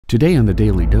Today on the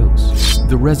Daily Dose,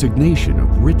 the resignation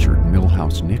of Richard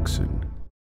Milhous Nixon.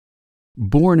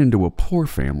 Born into a poor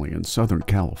family in Southern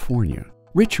California,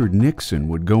 Richard Nixon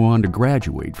would go on to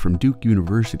graduate from Duke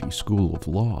University School of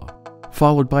Law,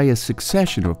 followed by a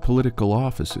succession of political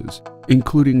offices,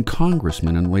 including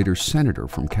congressman and later senator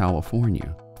from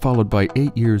California, followed by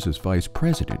 8 years as vice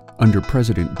president under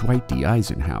President Dwight D.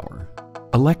 Eisenhower.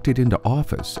 Elected into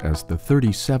office as the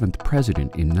 37th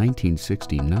president in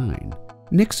 1969,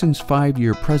 Nixon's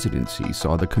 5-year presidency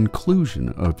saw the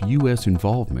conclusion of U.S.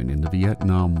 involvement in the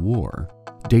Vietnam War,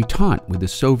 détente with the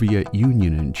Soviet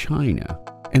Union and China,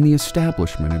 and the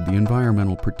establishment of the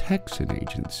Environmental Protection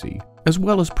Agency, as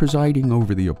well as presiding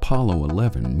over the Apollo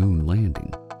 11 moon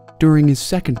landing. During his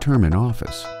second term in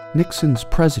office, Nixon's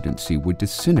presidency would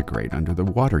disintegrate under the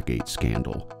Watergate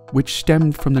scandal, which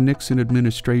stemmed from the Nixon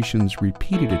administration's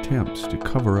repeated attempts to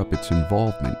cover up its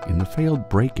involvement in the failed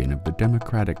break-in of the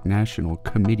Democratic National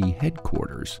Committee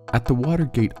headquarters at the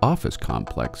Watergate office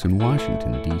complex in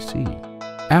Washington, D.C.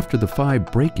 After the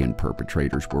 5 break-in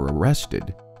perpetrators were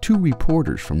arrested, 2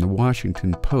 reporters from the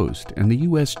Washington Post and the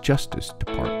U.S. Justice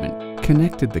Department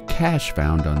connected the cash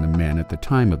found on the men at the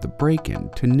time of the break-in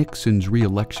to Nixon's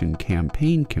re-election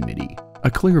campaign committee,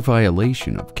 a clear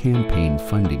violation of campaign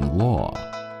funding law.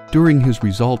 During his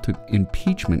resultant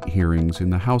impeachment hearings in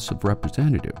the House of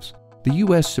Representatives, the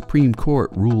U.S. Supreme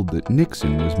Court ruled that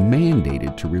Nixon was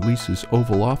mandated to release his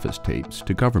Oval Office tapes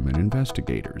to government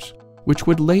investigators, which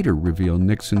would later reveal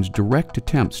Nixon's direct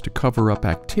attempts to cover up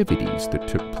activities that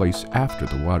took place after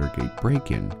the Watergate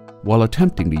break-in, while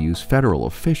attempting to use federal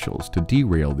officials to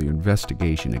derail the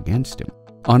investigation against him.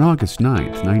 On August 9,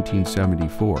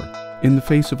 1974, in the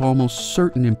face of almost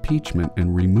certain impeachment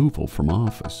and removal from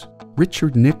office,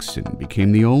 Richard Nixon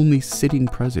became the only sitting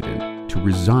president to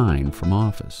resign from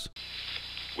office.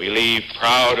 We leave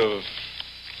proud of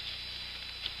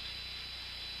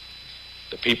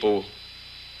the people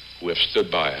who have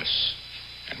stood by us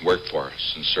and worked for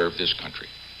us and served this country.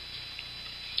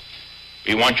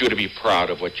 We want you to be proud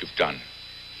of what you've done.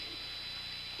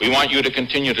 We want you to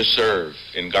continue to serve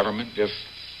in government if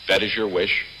that is your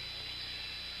wish.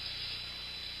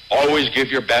 Always give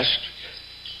your best.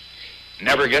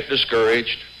 Never get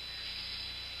discouraged.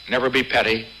 Never be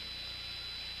petty.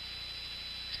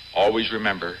 Always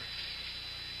remember,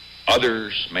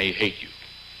 others may hate you.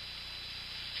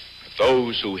 But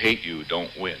those who hate you don't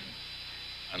win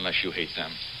unless you hate them.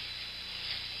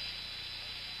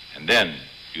 And then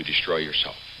you destroy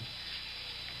yourself.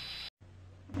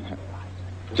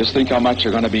 Just think how much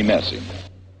you're going to be missing.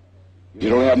 You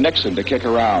don't have Nixon to kick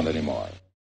around anymore.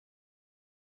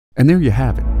 And there you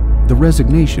have it, the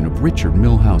resignation of Richard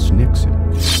Milhous Nixon,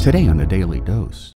 today on the Daily Dose.